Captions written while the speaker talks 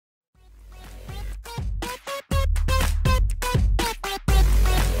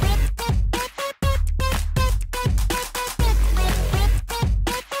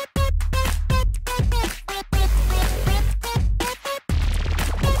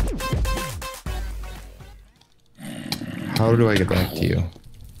How do I get back to you?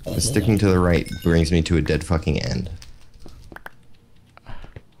 Sticking to the right brings me to a dead fucking end.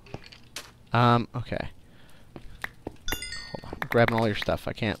 Okay. Hold on. I'm grabbing all your stuff.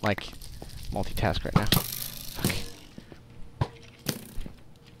 I can't, like, multitask right now. Fuck.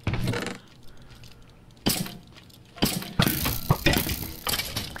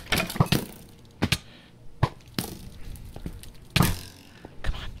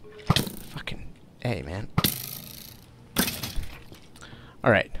 Come on. Fucking A, man.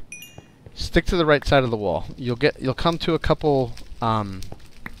 Alright. Stick to the right side of the wall. You'll come to a couple,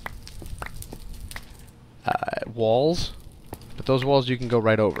 walls, but those walls you can go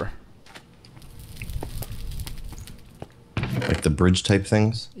right over. Like the bridge type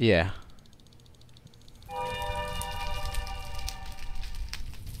things? Yeah. I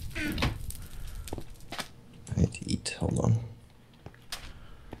need to eat. Hold on.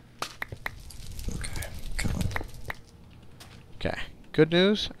 Okay, come on. Okay. Good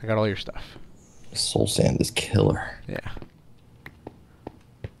news, I got all your stuff. Soul sand is killer. Yeah.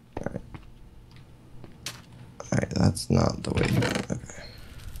 Alright, that's not the way to go. Okay.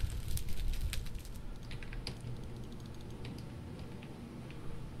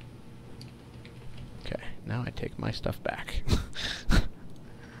 Okay, now I take my stuff back.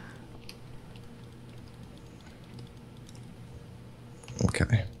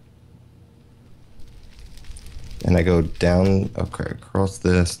 Okay. And I go down, okay, across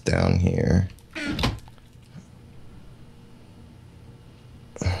this, down here.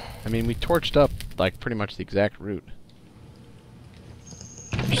 I mean, we torched up, like, pretty much the exact route.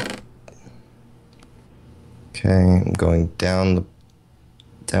 Okay, I'm going down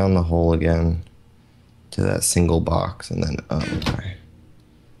the hole again to that single box, and then okay.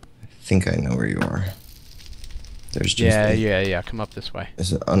 I think I know where you are. There's just yeah. Come up this way.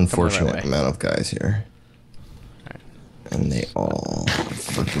 There's an unfortunate right way. amount of guys here, Alright. and they all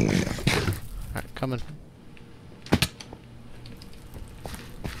fucking me up. Alright, coming.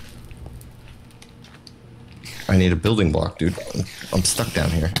 I need a building block, dude. I'm stuck down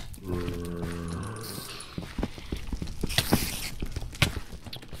here.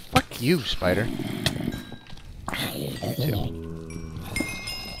 Fuck you, spider. You too.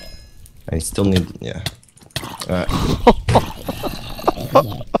 I still need, yeah.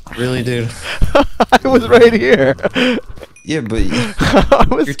 Really, dude? I was right here. Yeah, but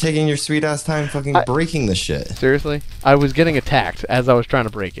you're taking your sweet ass time fucking breaking the shit. Seriously? I was getting attacked as I was trying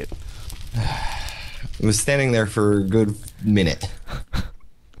to break it. I was standing there for a good minute.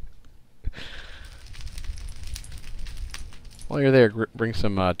 While you're there, bring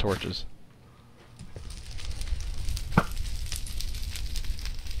some torches.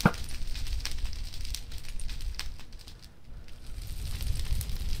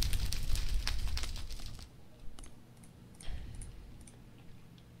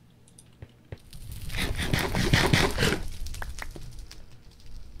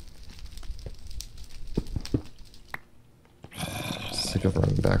 Sick of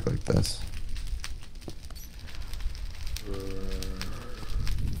running back like this.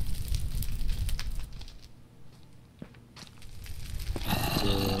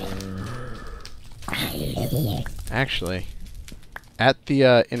 Actually, at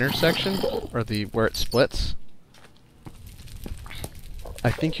the intersection, or where it splits,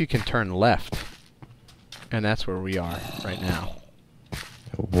 I think you can turn left. And that's where we are right now.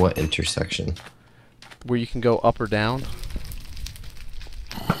 What intersection? Where you can go up or down.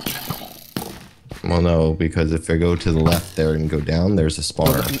 Well, no, because if I go to the left there and go down, there's a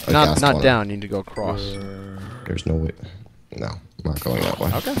spawner. Not down, you need to go across. There's no way. No, I'm not going that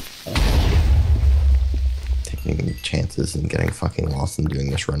way. Okay. Taking chances and getting fucking lost and doing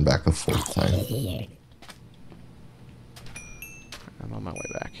this run back a fourth time. I'm on my way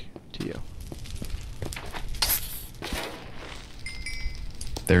back to you.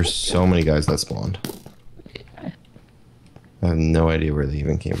 There's so many guys that spawned. I have no idea where they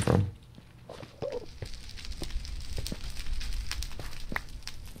even came from.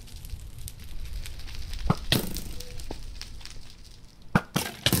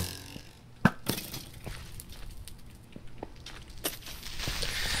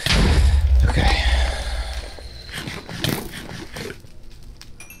 Okay.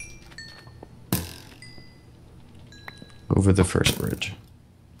 Over the first bridge.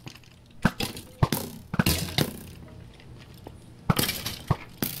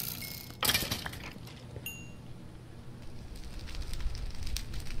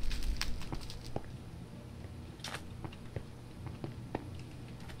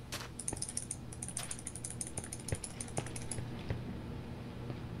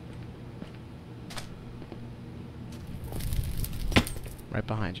 right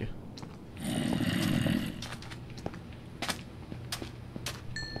behind you.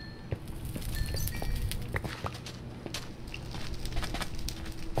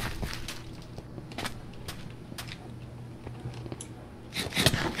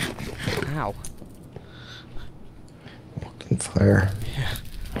 Ow. Walking fire. Yeah.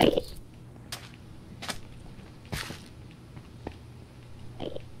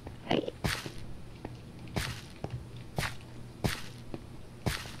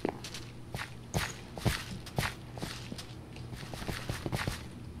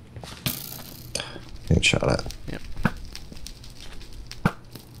 Getting shot at. Yep.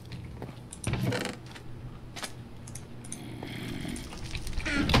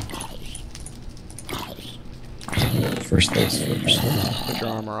 First things first. Put your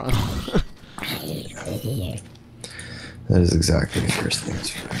armor on. That is exactly the first things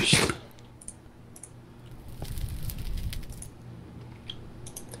first.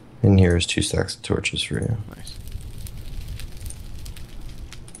 And here's 2 stacks of torches for you. Nice.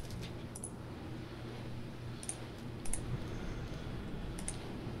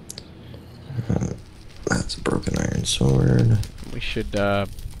 That's a broken iron sword. We should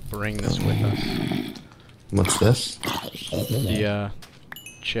bring this with us. What's this? The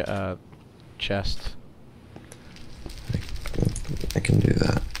chest. I can do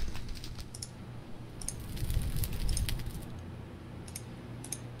that.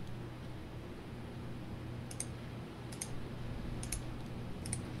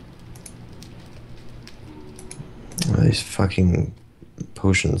 Oh, these fucking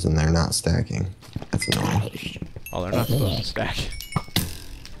potions and they're not stacking. That's annoying. Oh, they're not supposed to stack.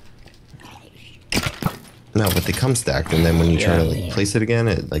 No, but they come stacked, and then when you try to like place it again,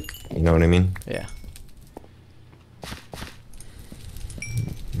 it like, you know what I mean? Yeah.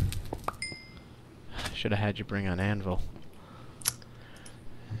 Should have had you bring an anvil.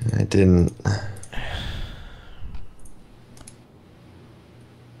 I didn't.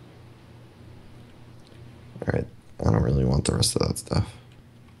 Alright, I don't really want the rest of that stuff.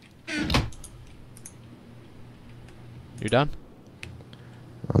 You done?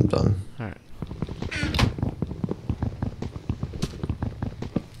 I'm done. Alright.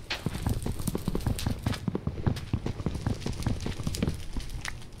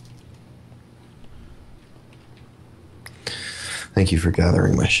 Thank you for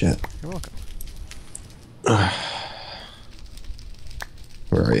gathering my shit. You're welcome.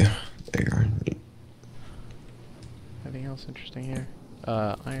 Where are you? There you are. Anything else interesting here?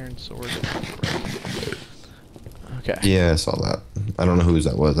 Iron sword. Okay. Yeah, I saw that. I don't know whose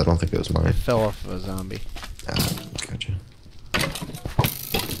that was. I don't think it was It mine. fell off of a zombie. Ah, gotcha.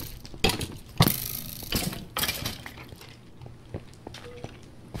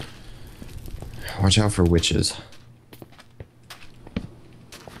 Watch out for witches.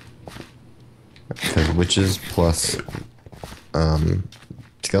 Because witches plus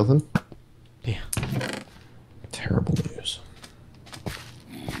skeleton? Yeah. Terrible news.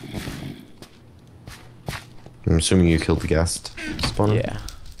 I'm assuming you killed the guest spawner? Yeah.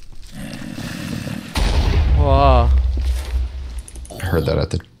 Whoa. I heard that at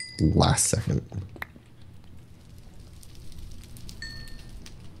the last second.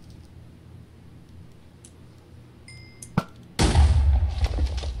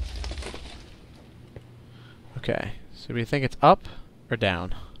 Okay. So do you think it's up or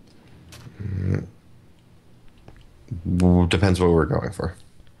down? Depends what we're going for.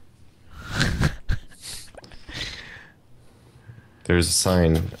 There's a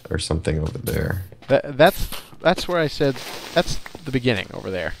sign or something over there. That's where I said that's the beginning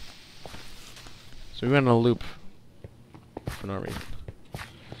over there. So we went on a loop for no reason.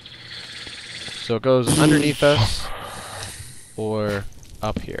 So it goes underneath us or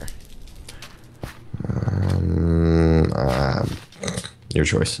up here. Your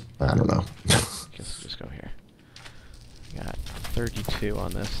choice. I don't know. Guess we'll just go here. Got 32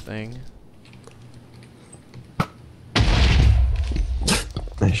 on this thing.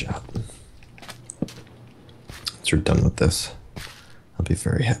 Nice shot. Once you're done with this, I'll be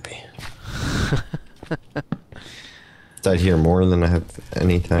very happy. Died here more than I have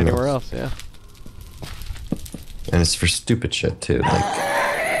any time Anywhere else, yeah. And it's for stupid shit too. Like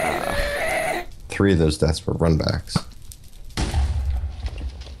 3 of those deaths were runbacks.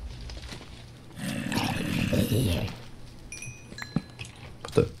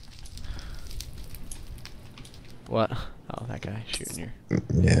 What the? What? Oh, that guy shooting you.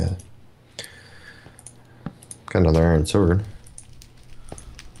 Yeah. Got another iron sword.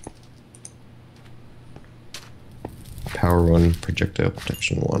 Power 1, projectile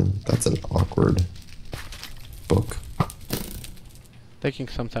protection 1. That's an awkward book. They can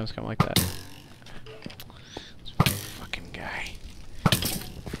sometimes come like that. This fucking guy.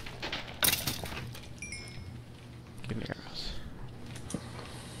 Give me arrows.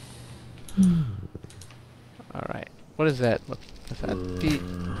 Alright. What is that? What is that?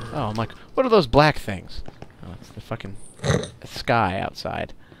 Oh, I'm like, what are those black things? Oh, it's the fucking sky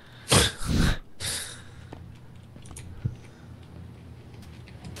outside.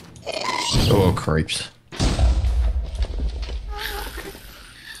 Oh, cripes.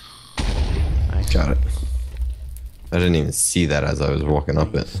 Nice. Got it. I didn't even see that as I was walking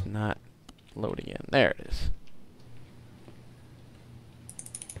up it. It's not loading in. There it is.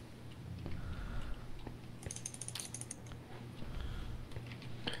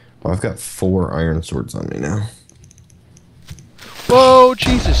 Well, I've got 4 iron swords on me now. Whoa,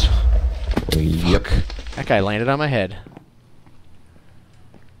 Jesus! Yep. That guy landed on my head.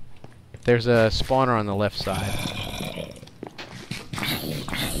 There's a spawner on the left side.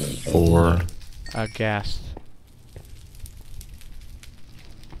 4. Ghast.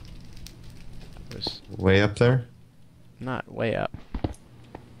 There's Way up there? not way up.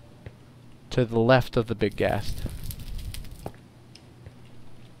 To the left of the big ghast.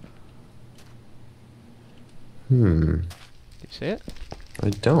 Hmm. Do you see it? I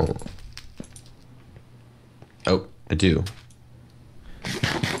don't. Oh, I do.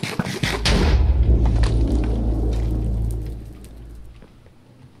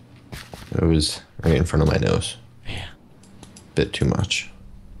 It was right in front of my nose. Yeah. Bit too much.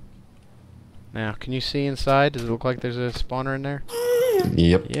 Now, can you see inside? Does it look like there's a spawner in there?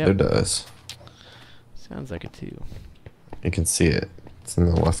 Yep, Yep. there does. Sounds like it too. You can see it. It's in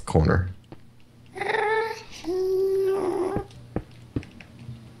the left corner.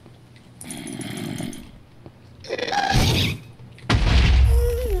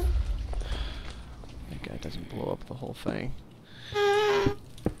 That guy doesn't blow up the whole thing.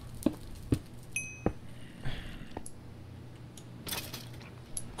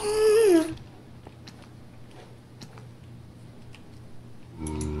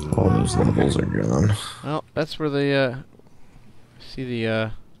 All those levels are gone. Well, that's where the, see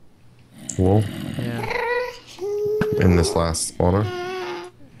the, Well, yeah. in this last spawner.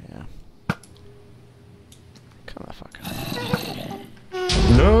 Yeah. Come the fuck up.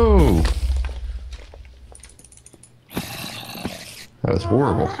 No! That was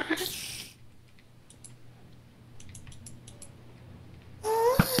horrible.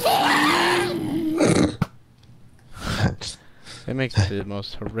 It makes the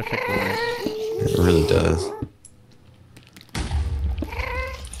most horrific noise. It really does.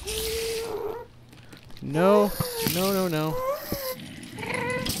 No, no, no, no.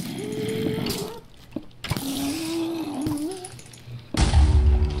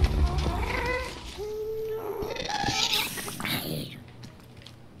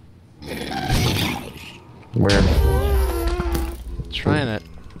 Where? Trying it.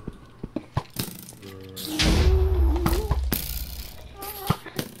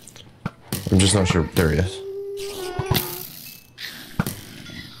 I'm just not sure. There he is.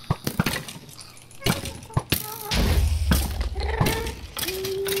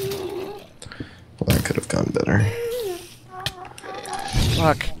 Well, that could have gone better.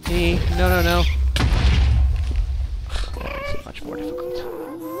 Fuck me. No, no, no. That makes it much more difficult.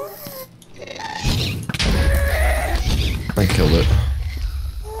 I killed it.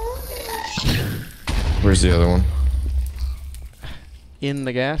 Where's the other one? In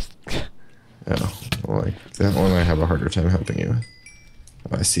the ghast? Oh, well, like that one I have a harder time helping you with.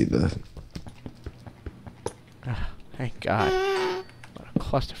 Oh, I see the... Thank God. What a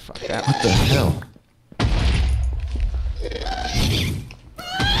clusterfuck that What the hell?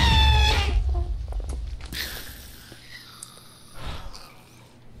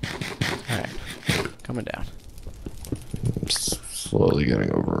 Alright. Coming down. I'm slowly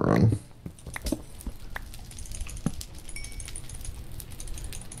getting overrun.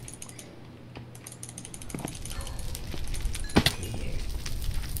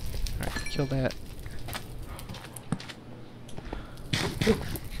 Alright, kill that.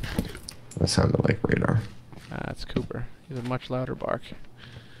 That sounded like radar. It's Cooper. He's a much louder bark.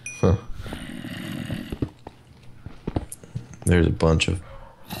 Huh. There's a bunch of...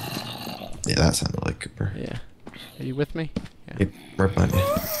 Yeah, that sounded like Cooper. Yeah. Are you with me? Yeah. Yep, right behind you.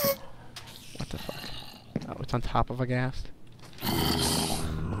 What the fuck? Oh, it's on top of a ghast?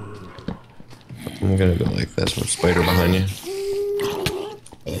 I'm gonna go like this with spider behind you.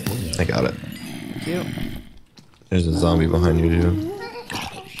 I got it. Thank you. There's a zombie behind you too.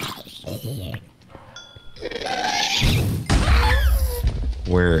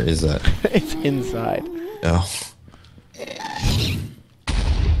 Where is that? It's inside. Oh.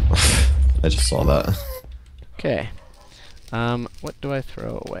 I just saw that. Okay. What do I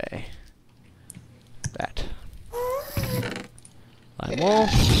throw away? That. Lime wool.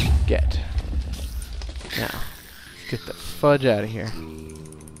 Get. Now, let's get the fudge out of here.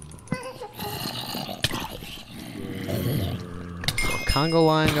 Little Congo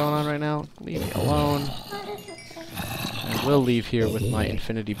line going on right now. Leave me alone. I will leave here with my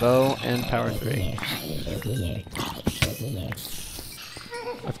infinity bow and power 3.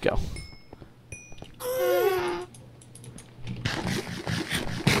 Let's go.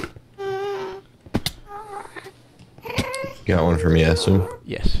 Got one for me, I assume?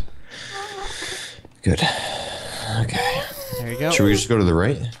 Yes. Good. Okay. There you go. Should we just go to the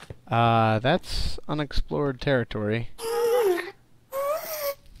right? That's unexplored territory.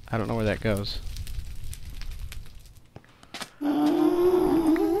 I don't know where that goes.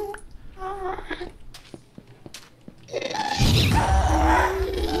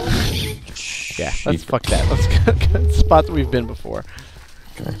 Yeah, let's fuck that. Let's go to the spot that we've been before.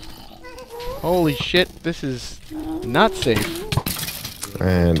 Okay. Holy shit, this is not safe.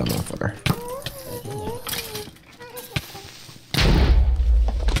 And I'm on fire.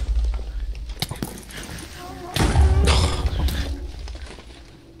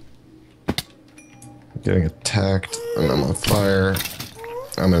 Getting attacked, and I'm on fire.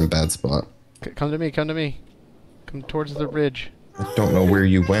 I'm in a bad spot. Come to me, come to me. Come towards the ridge. I don't know where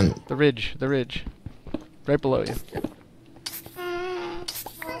you went. The ridge, the ridge. Right below you.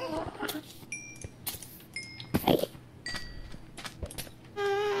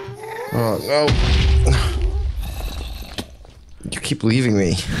 Oh, no. You keep leaving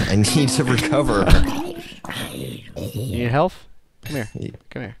me. I need to recover. You need health? Come here.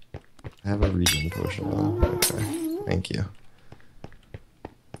 Come here. I have a regen potion on. Okay. Thank you.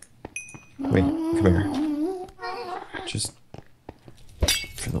 Wait, come here. Just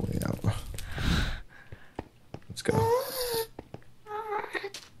for the way out. Let's go.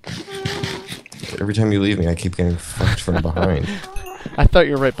 Every time you leave me, I keep getting fucked from behind. I thought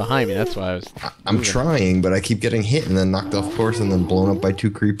you were right behind me, that's why I was... I'm trying, but I keep getting hit and then knocked off course and then blown up by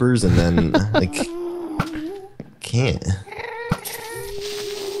 2 creepers and then, like... Can't.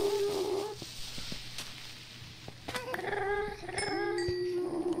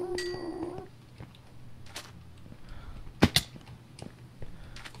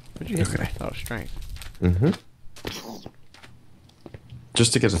 What'd you hit me? Okay. Oh, strength. Mm-hmm.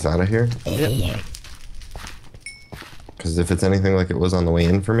 Just to get us out of here. Yep. Because if it's anything like it was on the way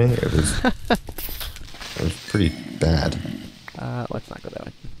in for me, it was pretty bad. Let's not go that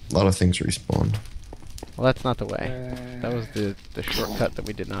way. A lot of things respawned. Well, that's not the way. That was the shortcut that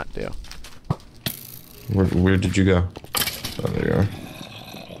we did not do. Where did you go? Oh, there you are.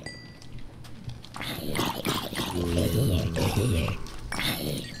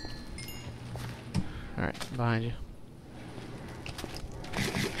 Alright, behind you.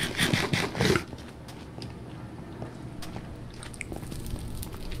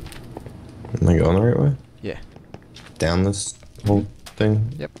 Am I going the right way? Yeah. Down this whole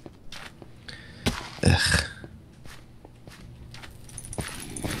thing? Yep. Ugh.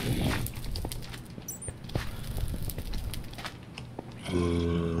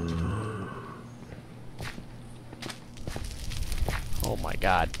 Oh my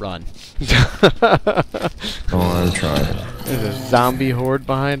god, run. Oh, I'm trying. There's a zombie horde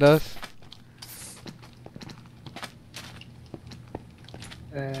behind us.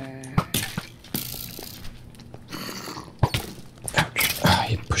 Ouch. Ah,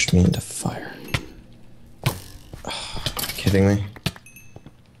 he pushed me into fire. Oh, are you kidding me?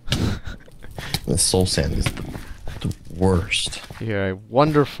 The soul sand is the worst. You're a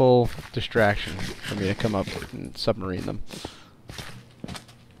wonderful distraction for me to come up and submarine them.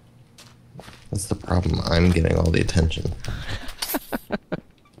 That's the problem. I'm getting all the attention. It's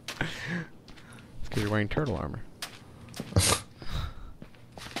because you're wearing turtle armor.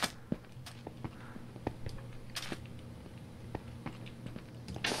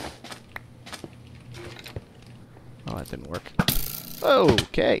 Oh, that didn't work.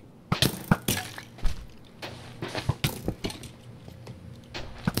 Okay.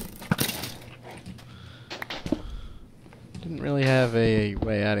 Didn't really have a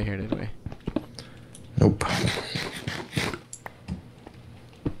way out of here, did we? Nope.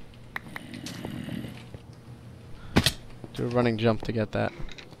 Do a running jump to get that.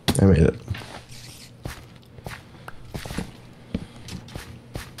 I made it.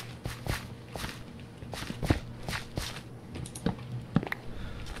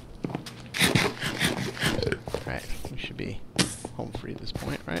 Alright, we should be home free at this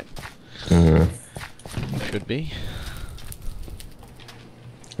point, right? Mm. Should be.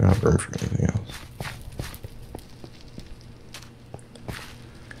 Not room for anything else.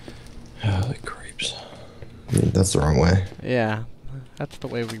 Holy grapes. I mean, that's the wrong way. Yeah, that's the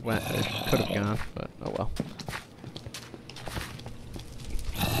way we went. It could have gone, but oh well.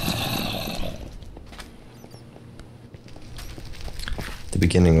 The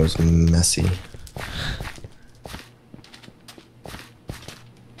beginning was messy.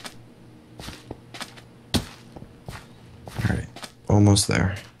 Alright, almost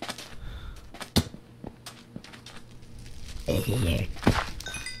there.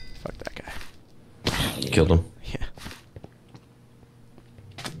 Fuck that guy. You killed him? Yeah.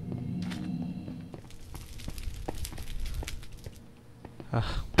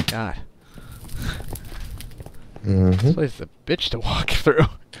 Oh my god. This place is a bitch to walk through.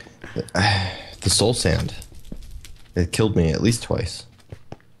 The soul sand. It killed me at least twice.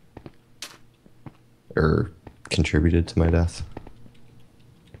 Or contributed to my death.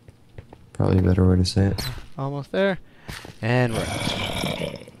 Probably a better way to say it. Almost there. And we're out.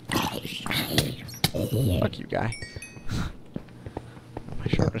 Fuck you, guy. My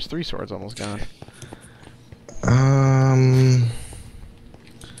sharpness 3 sword's almost gone. And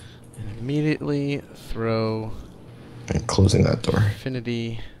immediately throw I'm closing that door.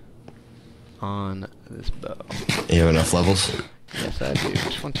 infinity on this bow. You have enough levels? Yes, I do.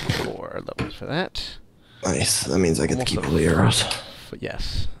 24 levels for that. Nice. That means I get to Almost keep a all the arrows.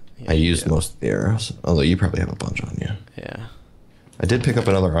 Yes. I used most of the arrows. Although you probably have a bunch on you. Yeah. I did pick up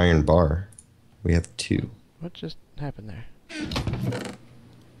another iron bar. We have 2. What just happened there?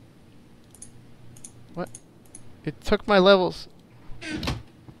 What? It took my levels.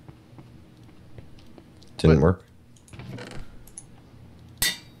 Didn't What? work.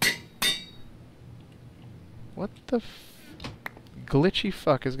 What the glitchy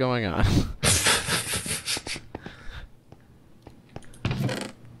fuck is going on?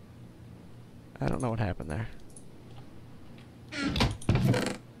 I don't know what happened there.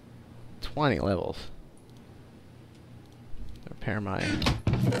 20 levels. Repair my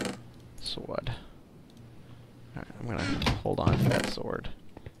sword. Alright, I'm gonna hold on to that sword.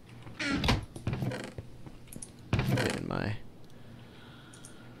 Put it in my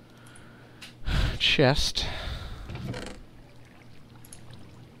chest.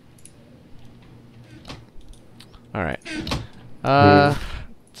 Alright.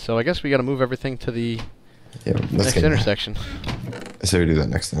 So I guess we gotta move everything to the Yeah, next intersection. I say we do that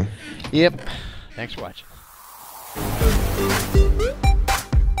next time. Yep. Thanks for watching.